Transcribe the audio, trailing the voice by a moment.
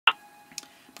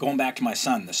going back to my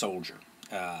son, the soldier.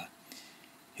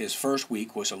 His first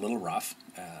week was a little rough,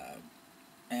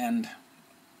 and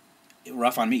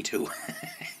rough on me too.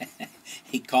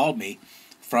 He called me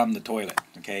from the toilet.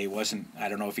 Okay, he wasn't. I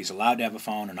don't know if he's allowed to have a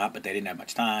phone or not, but they didn't have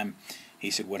much time. He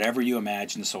said, "Whatever you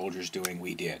imagine the soldiers doing,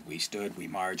 we did. We stood, we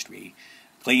marched, we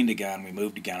cleaned a gun, we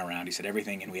moved a gun around." He said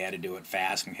everything, and we had to do it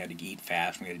fast, and we had to eat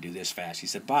fast, and we had to do this fast. He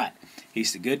said, but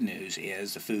the good news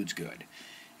is the food's good.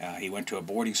 He went to a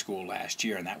boarding school last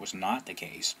year, and that was not the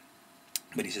case.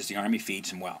 But he says the Army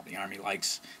feeds him well. The Army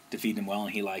likes to feed him well,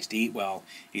 and he likes to eat well.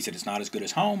 He said it's not as good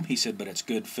as home. He said, but it's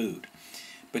good food.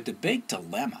 But the big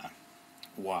dilemma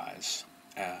was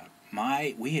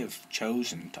we have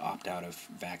chosen to opt out of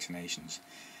vaccinations.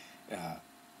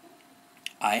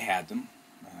 I had them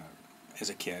as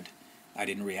a kid. I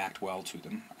didn't react well to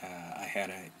them. I had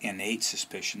an innate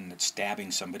suspicion that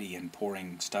stabbing somebody and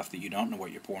pouring stuff that you don't know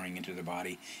what you're pouring into their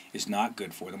body is not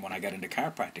good for them. When I got into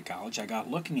chiropractic college, I got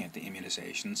looking at the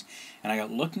immunizations, and I got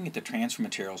looking at the transfer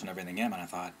materials and everything in them, and I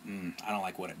thought, I don't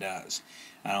like what it does.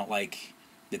 I don't like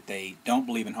that they don't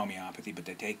believe in homeopathy, but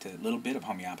they take the little bit of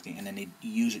homeopathy and then they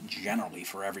use it generally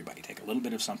for everybody. Take a little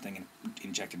bit of something and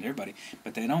inject it into everybody,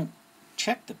 but they don't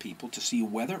check the people to see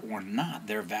whether or not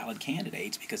they're valid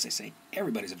candidates, because they say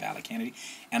everybody's a valid candidate,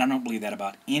 and I don't believe that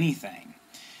about anything.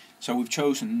 So we've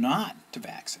chosen not to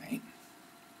vaccinate,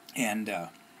 and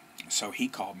so he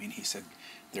called me and he said,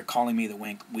 they're calling me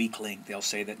the weak link. They'll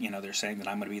say that, they're saying that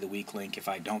I'm going to be the weak link if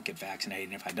I don't get vaccinated,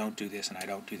 and if I don't do this and I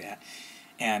don't do that.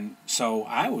 And so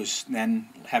I was then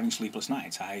having sleepless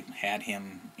nights. I had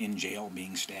him in jail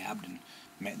being stabbed and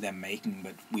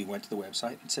but we went to the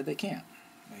website and said they can't.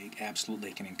 They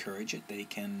absolutely can encourage it. They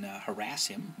can harass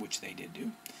him, which they did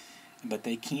do. But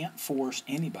they can't force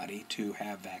anybody to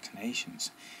have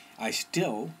vaccinations. I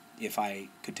still, if I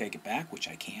could take it back, which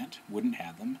I can't, wouldn't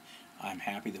have them. I'm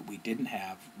happy that we didn't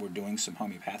have. We're doing some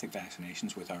homeopathic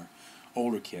vaccinations with our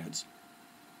older kids.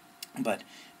 But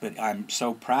I'm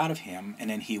so proud of him, and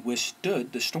then he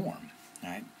withstood the storm.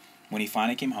 Right? When he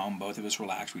finally came home, both of us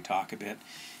relaxed. We talked a bit,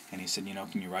 and he said,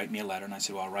 can you write me a letter? And I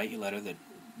said, well, I'll write you a letter that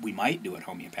we might do it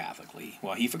homeopathically.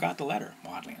 Well, he forgot the letter,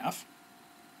 oddly enough.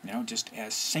 Just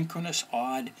as synchronous,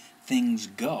 odd things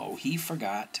go, he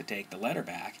forgot to take the letter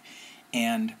back.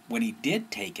 And when he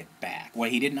did take it back, well,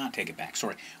 he did not take it back,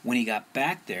 sorry. When he got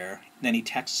back there, then he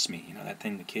texts me. That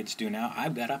thing the kids do now?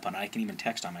 I've got up on it. I can even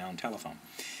text on my own telephone.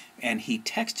 And he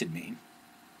texted me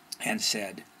and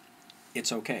said,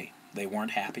 it's okay. They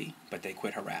weren't happy, but they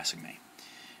quit harassing me.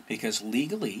 Because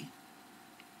legally,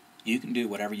 you can do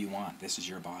whatever you want. This is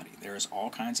your body. There is all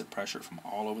kinds of pressure from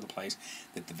all over the place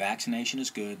that the vaccination is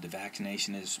good. The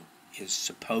vaccination is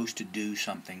supposed to do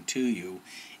something to you.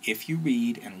 If you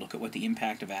read and look at what the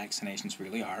impact of vaccinations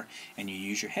really are, and you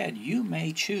use your head, you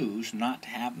may choose not to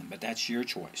have them, but that's your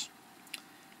choice.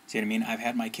 See what I mean? I've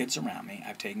had my kids around me.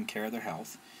 I've taken care of their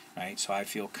health, right? So I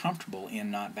feel comfortable in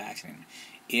not vaccinating.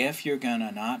 If you're going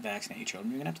to not vaccinate your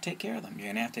children, you're going to have to take care of them. You're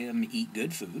going to have to let them eat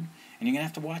good food, and you're going to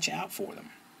have to watch out for them.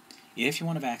 If you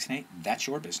want to vaccinate, that's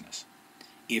your business.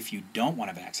 If you don't want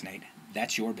to vaccinate,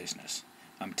 that's your business.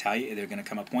 I'm telling you, there's going to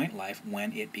come a point in life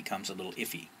when it becomes a little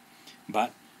iffy.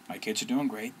 But my kids are doing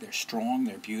great. They're strong,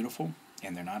 they're beautiful,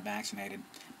 and they're not vaccinated.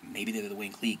 Maybe they're the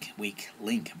weak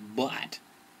link, but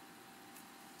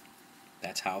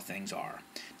that's how things are.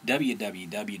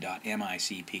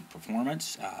 www.mic Peak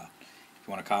Performance. If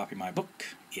you want to copy my book,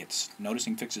 it's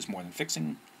Noticing Fixes More Than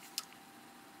Fixing.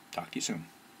 Talk to you soon.